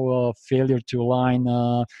how, failure to align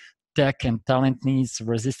tech and talent needs,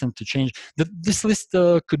 resistant to change. This list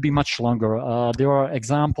could be much longer. There are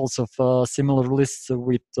examples of similar lists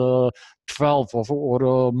with 12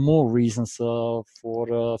 or more reasons for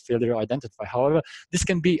failure identified. However, this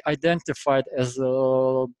can be identified as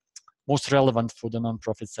most relevant for the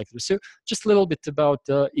nonprofit sector. So just a little bit about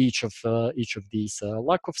each of these.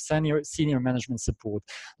 Lack of senior management support.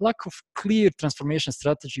 Lack of clear transformation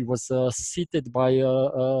strategy was cited by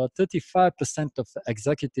 35% of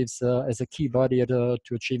executives as a key barrier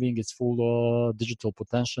to achieving its full digital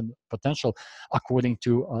potential, according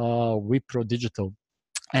to Wipro Digital.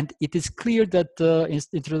 And it is clear that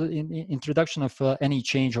introduction of any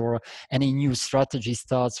change or any new strategy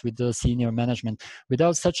starts with the senior management.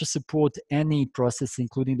 Without such a support, any process,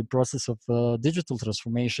 including the process of digital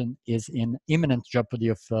transformation, is in imminent jeopardy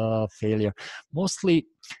of failure. Mostly,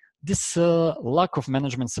 this lack of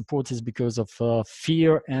management support is because of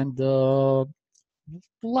fear and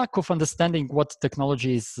lack of understanding what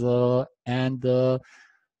technology is and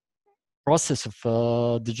process of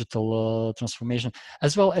digital transformation,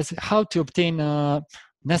 as well as how to obtain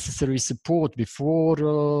necessary support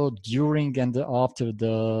before, during, and after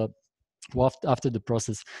the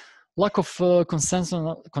process. Lack of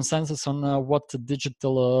consensus on what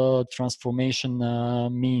digital transformation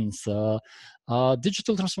means.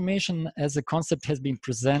 Digital transformation as a concept has been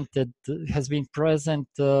present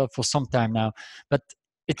for some time now, but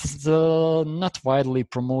it's not widely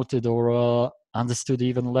promoted or understood,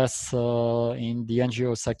 even less in the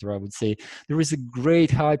NGO sector, I would say. There is a great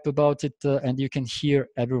hype about it, and you can hear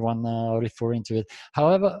everyone referring to it.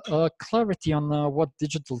 However, clarity on what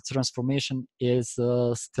digital transformation is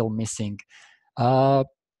still missing.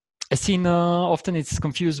 As seen, often it's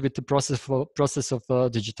confused with the process of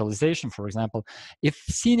digitalization, for example. If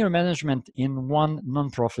senior management in one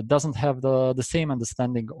nonprofit doesn't have the same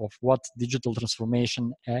understanding of what digital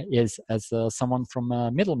transformation is as someone from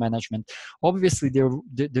middle management, obviously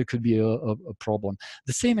there could be a problem.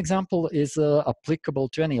 The same example is applicable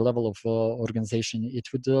to any level of organization. It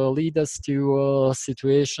would lead us to a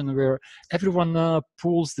situation where everyone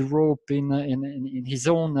pulls the rope in his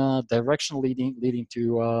own direction, leading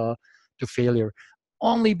to failure.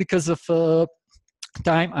 Only because of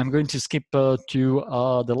time, I'm going to skip to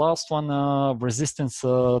the last one, resistance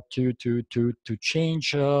to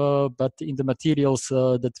change. But in the materials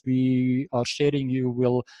that we are sharing, you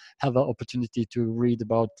will have an opportunity to read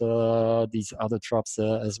about these other traps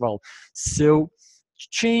as well. So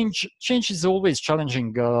change is always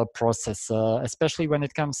challenging process, especially when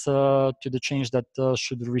it comes to the change that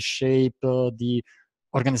should reshape the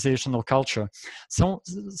organizational culture. So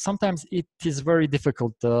sometimes it is very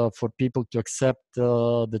difficult for people to accept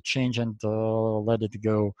the change and let it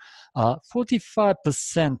go.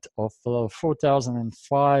 45% of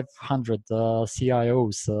 4,500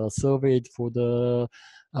 CIOs surveyed for the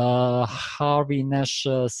Harvey Nash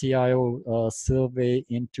CIO survey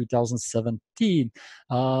in 2017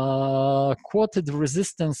 quoted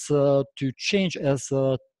resistance to change as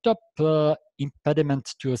a top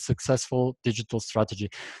impediment to a successful digital strategy.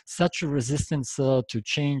 Such a resistance to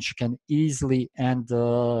change can easily end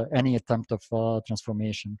any attempt of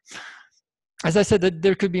transformation. As I said,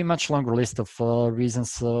 there could be a much longer list of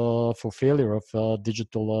reasons for failure of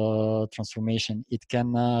digital transformation. It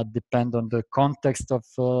can depend on the context of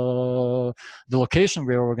the location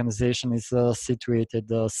where organization is situated,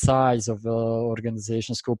 the size of the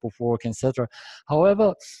organization, scope of work, etc.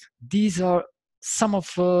 However, these are some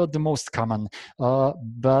of the most common.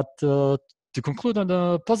 But to conclude on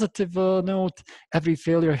a positive note, every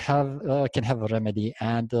failure can have a remedy,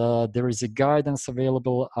 and there is a guidance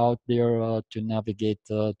available out there to navigate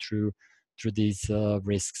through these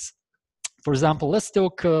risks. For example, let's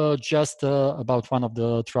talk just about one of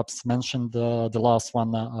the traps mentioned, the last one,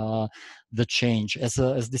 the change.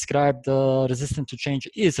 As described, resistance to change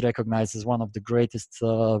is recognized as one of the greatest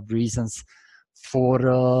reasons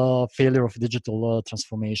for failure of digital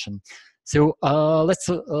transformation. So let's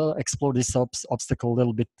explore this obstacle a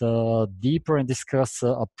little bit deeper and discuss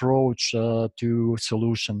approach to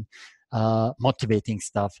solution, motivating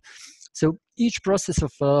stuff. So each process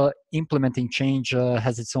of implementing change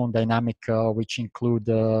has its own dynamic, which include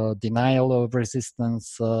denial of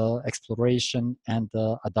resistance, exploration, and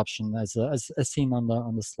adoption, as seen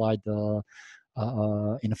on the slide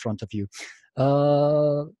in front of you.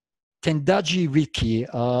 Tendaji Wiki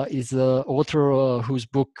is an author whose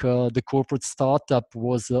book, The Corporate Startup,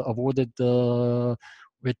 was awarded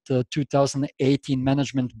with the 2018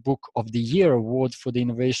 Management Book of the Year Award for the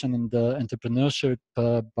Innovation in the Entrepreneurship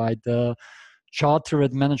by the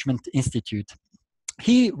Chartered Management Institute.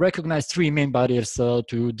 He recognized three main barriers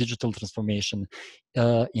to digital transformation: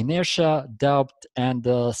 inertia, doubt, and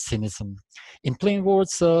cynicism. In plain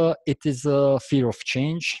words, it is fear of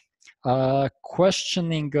change,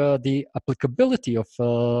 questioning the applicability of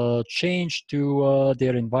change to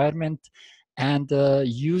their environment, and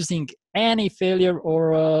using any failure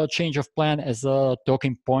or change of plan as a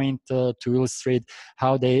talking point to illustrate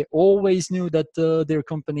how they always knew that their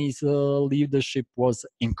company's leadership was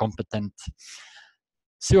incompetent.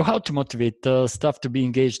 So how to motivate staff to be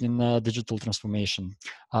engaged in digital transformation?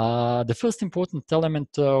 The first important element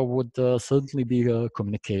would certainly be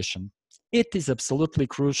communication. It is absolutely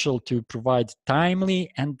crucial to provide timely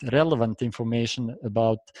and relevant information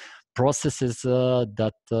about processes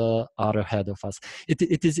that are ahead of us.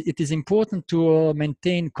 It is important to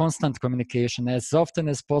maintain constant communication as often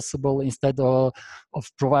as possible, instead of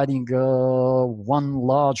providing one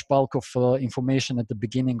large bulk of information at the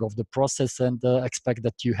beginning of the process and expect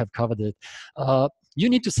that you have covered it. You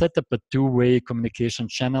need to set up a two-way communication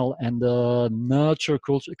channel and nurture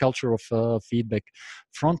culture of feedback.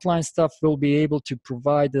 Frontline staff will be able to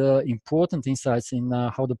provide important insights in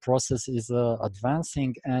how the process is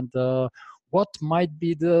advancing and what might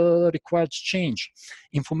be the required change.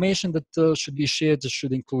 Information that should be shared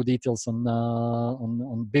should include details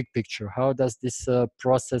on big picture. How does this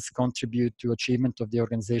process contribute to achievement of the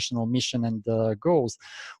organizational mission and goals?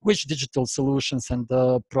 Which digital solutions and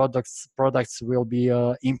products will be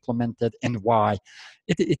implemented, and why?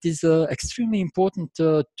 It is extremely important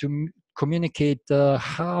to communicate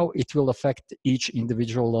how it will affect each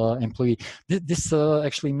individual employee. This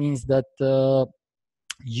actually means that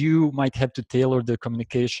you might have to tailor the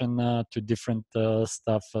communication to different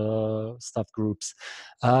staff groups.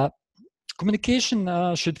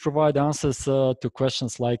 Communication should provide answers to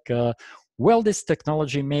questions like, will this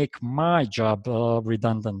technology make my job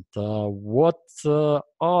redundant? What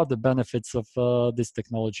are the benefits of this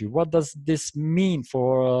technology? What does this mean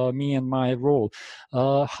for me and my role?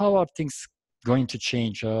 How are things going to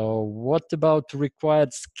change? What about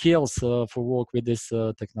required skills for work with this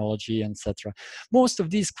technology, etc.? Most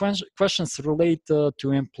of these questions relate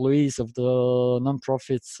to employees of the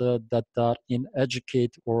nonprofits that are in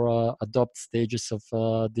educate or adopt stages of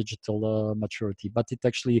digital maturity, but it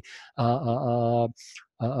actually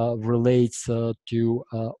relates to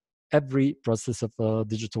every process of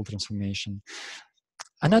digital transformation.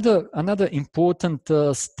 Another important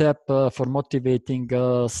step for motivating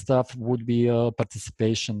staff would be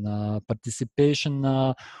participation. Participation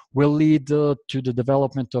will lead to the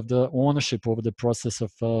development of the ownership over the process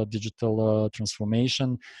of digital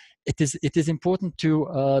transformation. It is important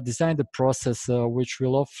to design the process which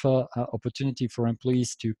will offer opportunity for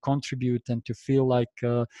employees to contribute and to feel like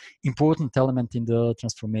important element in the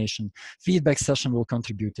transformation. Feedback session will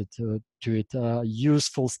contribute to it.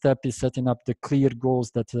 Useful step is setting up the clear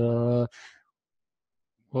goals that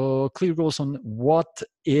clear goals on what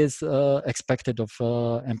is expected of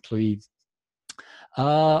employee.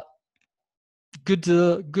 Good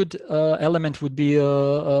element would be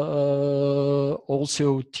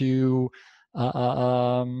also to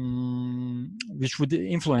which would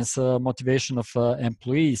influence motivation of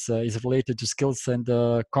employees is related to skills and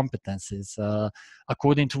competencies.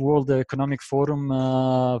 According to World Economic Forum,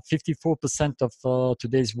 54% of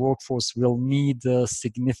today's workforce will need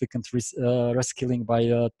significant reskilling by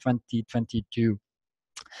 2022.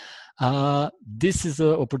 This is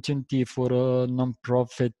an opportunity for a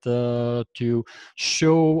nonprofit to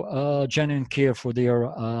show genuine care for their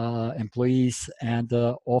employees and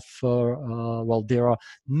offer, well, there are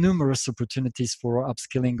numerous opportunities for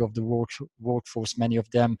upskilling of the workforce, many of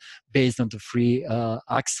them based on the free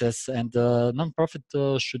access, and nonprofit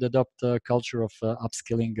should adopt a culture of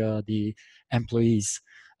upskilling the employees.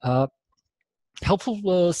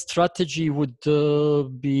 Helpful strategy would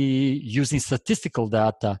be using statistical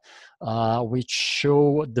data which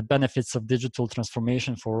show the benefits of digital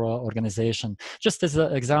transformation for organization. Just as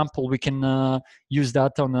an example, we can use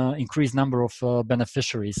data on an increased number of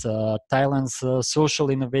beneficiaries. Thailand's Social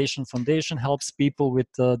Innovation Foundation helps people with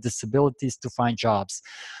disabilities to find jobs.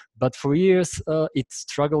 But for years, it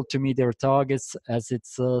struggled to meet their targets as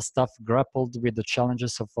its staff grappled with the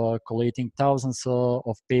challenges of collating thousands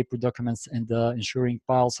of paper documents and ensuring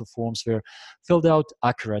piles of forms were filled out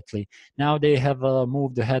accurately. Now they have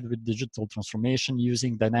moved ahead with digital transformation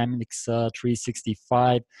using Dynamics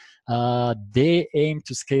 365. They aim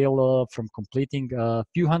to scale from completing a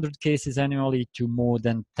few hundred cases annually to more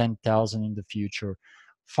than 10,000 in the future.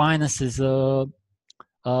 Finance is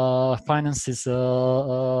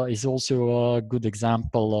is also a good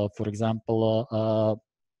example. For example,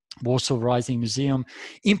 Warsaw Rising Museum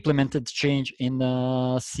implemented change in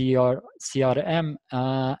CRM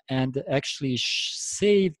and actually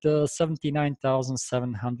saved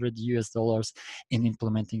 $79,700 in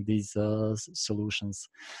implementing these solutions.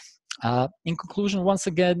 In conclusion, once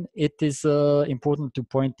again, it is important to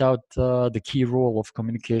point out the key role of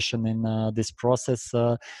communication in this process,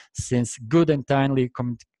 since good and timely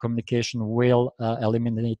communication will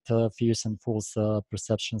eliminate fears and false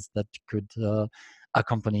perceptions that could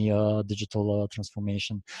accompany digital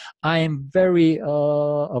transformation. I am very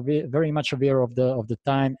much aware of the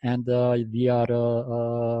time, and we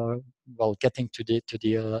are well, getting to the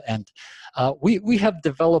end. We have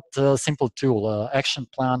developed a simple tool, action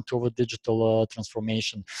plan toward digital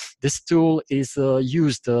transformation. This tool is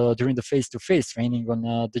used during the face-to-face training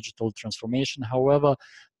on digital transformation. However,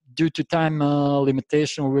 due to time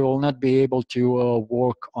limitation, we will not be able to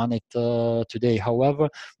work on it today. However,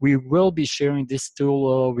 we will be sharing this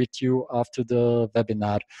tool with you after the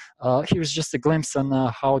webinar. Here's just a glimpse on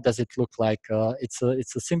how does it look like. It's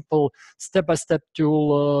a simple step-by-step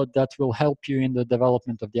tool that will help you in the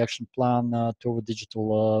development of the action plan toward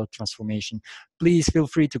digital transformation. Please feel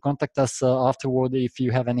free to contact us afterward if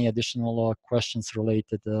you have any additional questions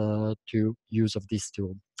related to use of this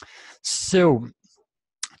tool. So,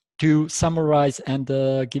 to summarize and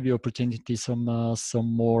give you opportunity some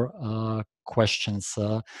more questions.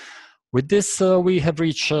 With this, we have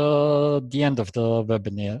reached the end of the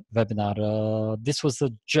webinar. This was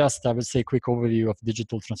just, I would say, a quick overview of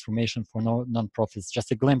digital transformation for nonprofits.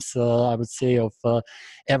 Just a glimpse, I would say, of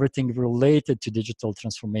everything related to digital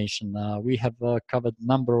transformation. We have covered a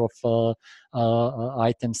number of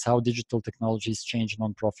items, how digital technologies change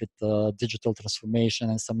nonprofit digital transformation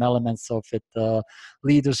and some elements of it,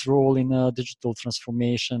 leaders' role in digital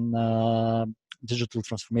transformation,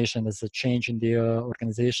 as a change in the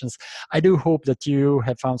organizations. I do hope that you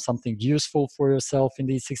have found something useful for yourself in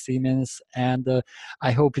these 60 minutes, and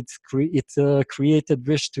I hope it created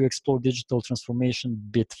wish to explore digital transformation a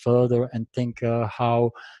bit further and think how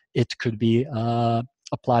it could be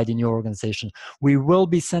applied in your organization. We will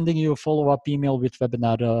be sending you a follow-up email with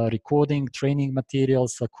webinar recording, training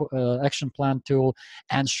materials, action plan tool,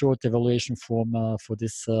 and short evaluation form for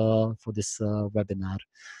this webinar.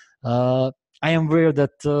 I am aware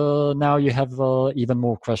that now you have even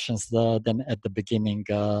more questions than at the beginning,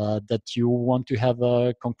 that you want to have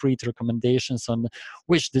concrete recommendations on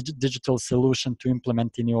which digital solution to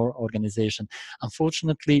implement in your organization.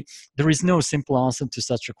 Unfortunately, there is no simple answer to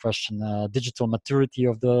such a question. Digital maturity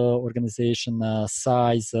of the organization,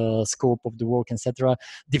 size, scope of the work, etc.,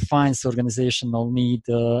 defines organizational need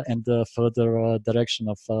and further direction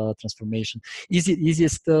of transformation.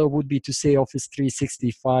 Easiest would be to say Office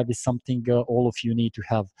 365 is something all of you need to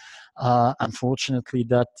have. Unfortunately,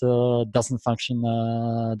 that doesn't function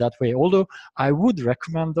that way. Although I would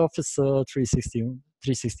recommend Office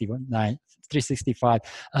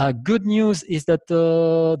 365. Good news is that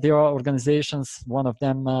there are organizations, one of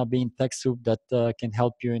them being TechSoup, that can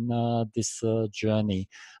help you in this journey.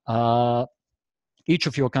 Each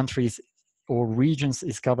of your countries or regions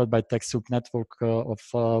is covered by TechSoup network of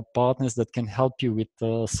partners that can help you with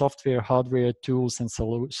software, hardware, tools, and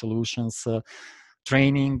solutions,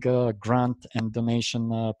 training, grant, and donation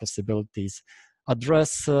possibilities.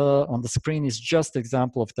 Address on the screen is just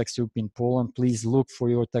example of TechSoup in Poland. Please look for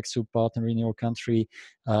your TechSoup partner in your country.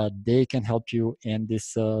 They can help you in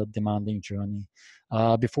this demanding journey.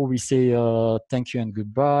 Before we say thank you and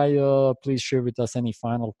goodbye, please share with us any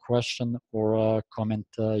final question or comment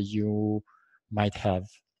you might have.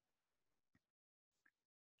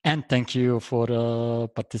 And thank you for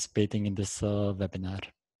participating in this webinar.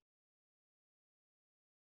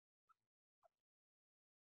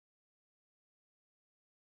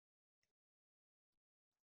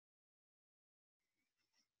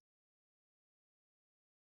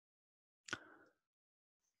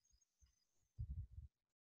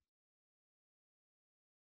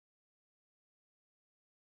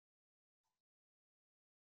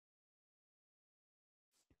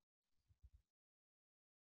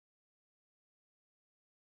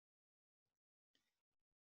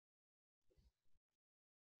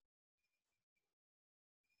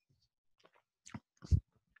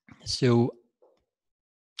 So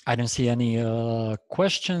I don't see any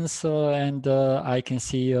questions, and I can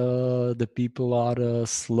see the people are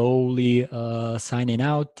slowly signing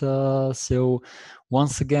out. So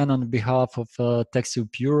once again, on behalf of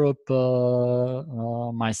TechSoup Europe,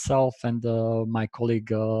 myself and my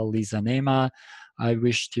colleague Lisa Nema, I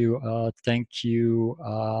wish to thank you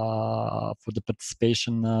for the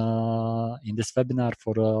participation in this webinar,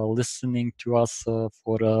 for listening to us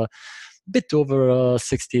for bit over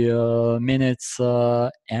 60 minutes,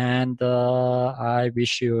 and I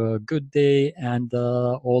wish you a good day and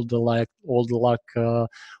all the luck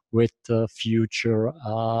with future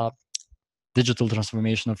digital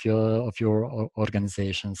transformation of your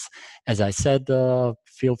organizations. As I said,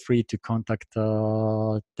 feel free to contact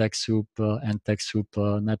TechSoup and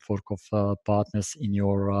TechSoup network of partners in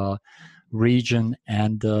your region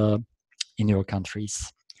and in your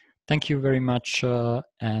countries. Thank you very much,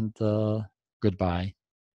 and goodbye.